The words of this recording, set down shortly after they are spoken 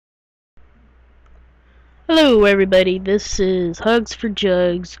Hello everybody, this is Hugs for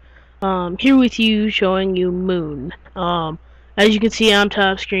Jugs, here with you, showing you Moon. As you can see on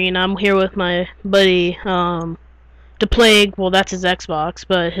top screen, I'm here with my buddy, The Plague. Well, that's his Xbox,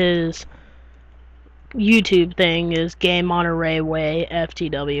 but his YouTube thing is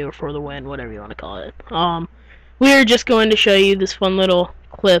gaymontereyftw, for the win, whatever you want to call it. We're just going to show you this fun little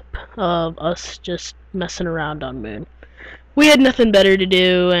clip of us just messing around on Moon. We had nothing better to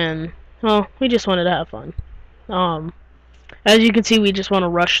do, and, well, we just wanted to have fun. As you can see, we just want to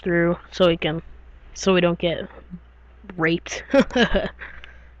rush through so we don't get raped.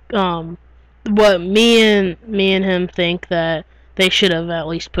 What me and him think that they should have at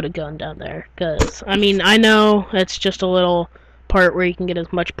least put a gun down there, cause I mean, I know it's just a little part where you can get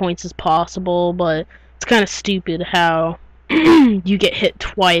as much points as possible, but it's kind of stupid how you get hit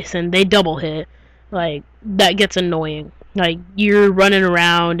twice and they double hit. Like, that gets annoying. Like, you're running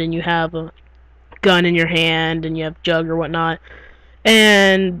around and you have a gun in your hand and you have jug or whatnot,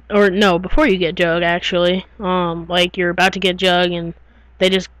 and or no, before you get jug, actually, like, you're about to get jug and they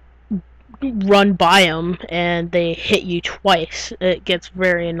just run by them and they hit you twice. It gets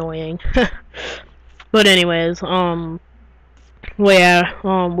very annoying. But anyways, well,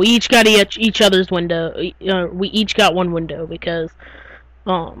 yeah, we each got each other's window. We each got one window because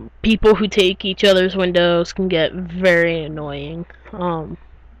people who take each other's windows can get very annoying.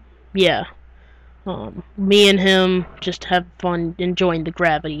 Yeah. Me and him just have fun enjoying the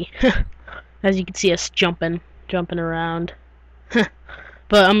gravity. As you can see us jumping around. But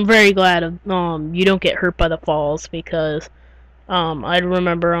I'm very glad you don't get hurt by the falls, because I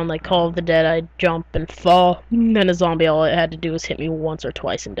remember on like Call of the Dead, I'd jump and fall, and then a zombie, all it had to do was hit me once or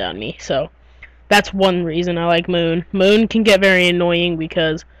twice and down me. So that's one reason I like Moon. Moon can get very annoying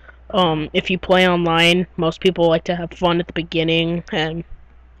because if you play online, most people like to have fun at the beginning and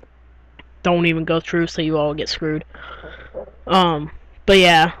don't even go through, so you all get screwed. But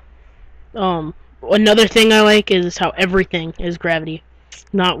yeah, another thing I like is how everything is gravity.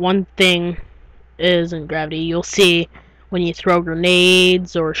 Not one thing isn't gravity. You'll see when you throw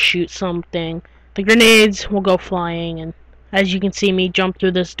grenades or shoot something, the grenades will go flying, and as you can see me jump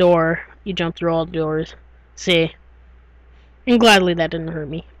through this door, you jump through all the doors. See? And gladly that didn't hurt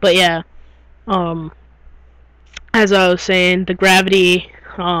me. But yeah, as I was saying, the gravity,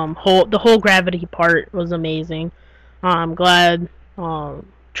 the whole gravity part was amazing. I'm glad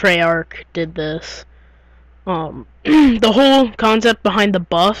Treyarch did this. The whole concept behind the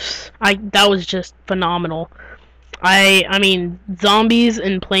buffs, that was just phenomenal. I mean, zombies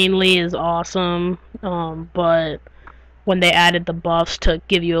in Plainly is awesome, but when they added the buffs to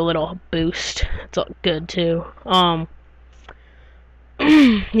give you a little boost, it's good too.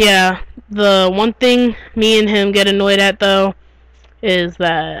 Yeah, the one thing me and him get annoyed at, though, is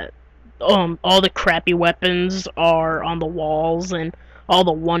that all the crappy weapons are on the walls, and all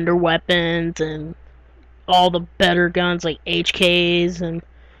the wonder weapons and all the better guns like HKs and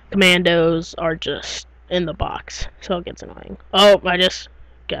commandos are just in the box, so it gets annoying. Oh, I just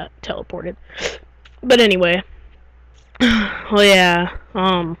got teleported. But anyway, well, yeah,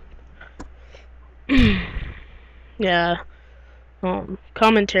 yeah,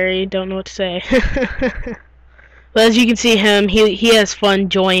 commentary, don't know what to say. But as you can see him, he has fun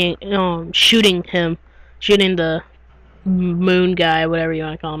shooting the moon guy, whatever you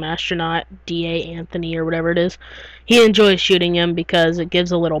want to call him, astronaut, D.A. Anthony, or whatever it is. He enjoys shooting him because it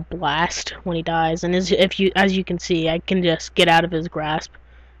gives a little blast when he dies, and as you can see, I can just get out of his grasp.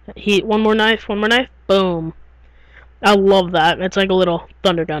 One more knife, boom. I love that. It's like a little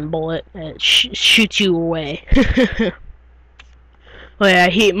thunder gun bullet. It shoots you away. Well,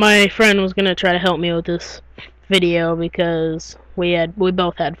 yeah, my friend was gonna try to help me with this video because we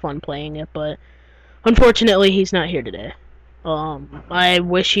both had fun playing it, but unfortunately he's not here today. I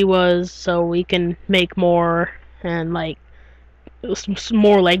wish he was, so we can make more, and like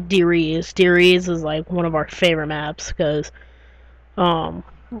more like Derees. Derees is like one of our favorite maps because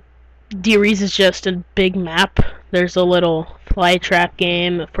Derees is just a big map. There's a little fly trap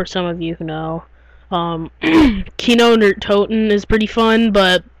game for some of you who know. Kino Toten is pretty fun,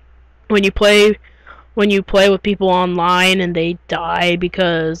 but when you play with people online and they die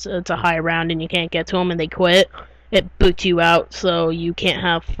because it's a high round and you can't get to them and they quit, it boots you out, so you can't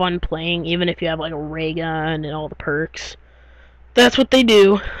have fun playing even if you have like a ray gun and all the perks. That's what they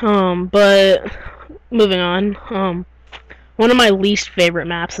do. But moving on, one of my least favorite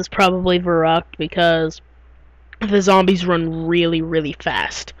maps is probably Verrückt because the zombies run really, really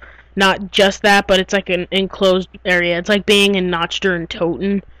fast. Not just that, but it's like an enclosed area. It's like being in Notchter and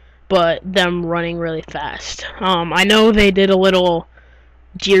Toten, but them running really fast. I know they did a little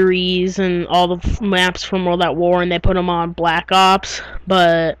Geary's and all the maps from World at War, and they put them on Black Ops.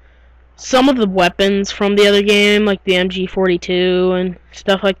 But some of the weapons from the other game, like the MG42 and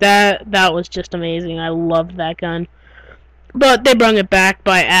stuff like that, that was just amazing. I loved that gun. But they brought it back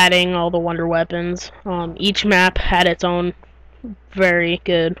by adding all the wonder weapons. Each map had its own very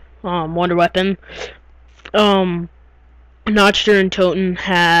good wonder weapon. Notcher and Toten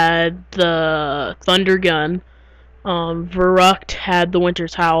had the Thunder Gun. Verrucht had the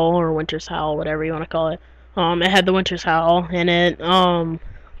Winter's Howl, or Winter's Howl, whatever you want to call it. It had the Winter's Howl in it. And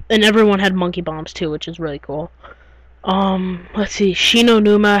everyone had monkey bombs too, which is really cool. Let's see. Shino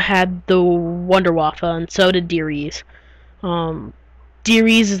Numa had the Wonderwaffe, and so did Dearies.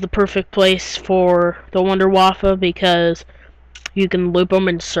 Dearies is the perfect place for the Wonderwaffe because you can loop them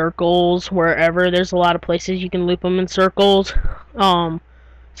in circles wherever. There's a lot of places you can loop them in circles.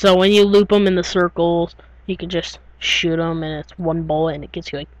 So when you loop them in the circles, you can just shoot them, and it's one bullet, and it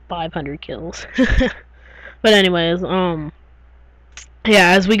gets you like 500 kills. But anyways,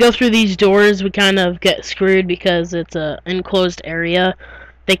 yeah, as we go through these doors, we kind of get screwed because it's a enclosed area.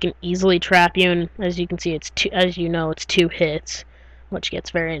 They can easily trap you, and as you can see, it's it's 2 hits, which gets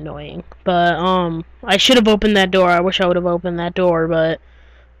very annoying. But I should have opened that door. I wish I would have opened that door, but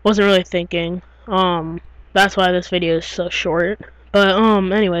wasn't really thinking. That's why this video is so short. But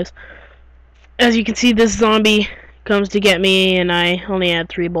anyways, as you can see, this zombie comes to get me, and I only had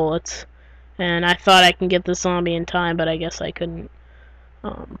 3 bullets. And I thought I can get the zombie in time, but I guess I couldn't.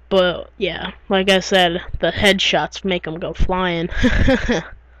 But yeah, like I said, the headshots make them go flying.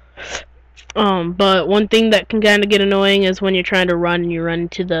 But one thing that can kind of get annoying is when you're trying to run and you run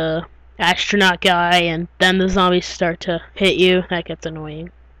into the astronaut guy, and then the zombies start to hit you. That gets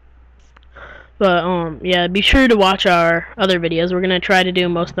annoying. But yeah, be sure to watch our other videos. We're gonna try to do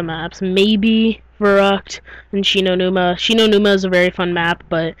most of the maps. Maybe Verrucht and Shino Numa. Shino Numa is a very fun map,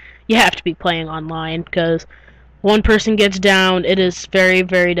 but you have to be playing online because one person gets down, it is very,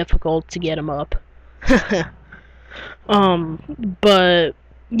 very difficult to get him up. But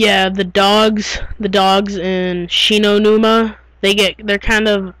yeah, the dogs in Shino Numa, they're kind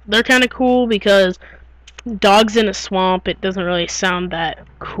of cool because dogs in a swamp, it doesn't really sound that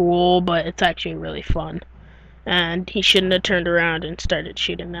cool, but it's actually really fun. And he shouldn't have turned around and started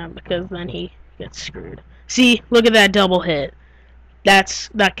shooting them because then he gets screwed. See, look at that double hit.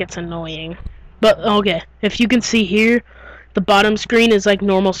 That gets annoying. But okay, if you can see here, the bottom screen is like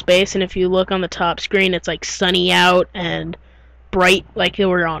normal space, and if you look on the top screen, it's like sunny out and bright like it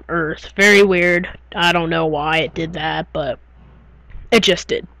were on Earth. Very weird. I don't know why it did that, but it just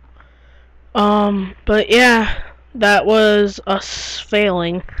did. But yeah, that was us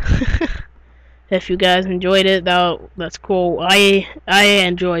failing. If you guys enjoyed it, that's cool. I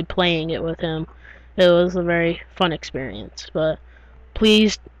enjoyed playing it with him. It was a very fun experience. But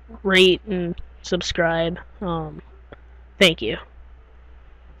please rate and subscribe. Thank you.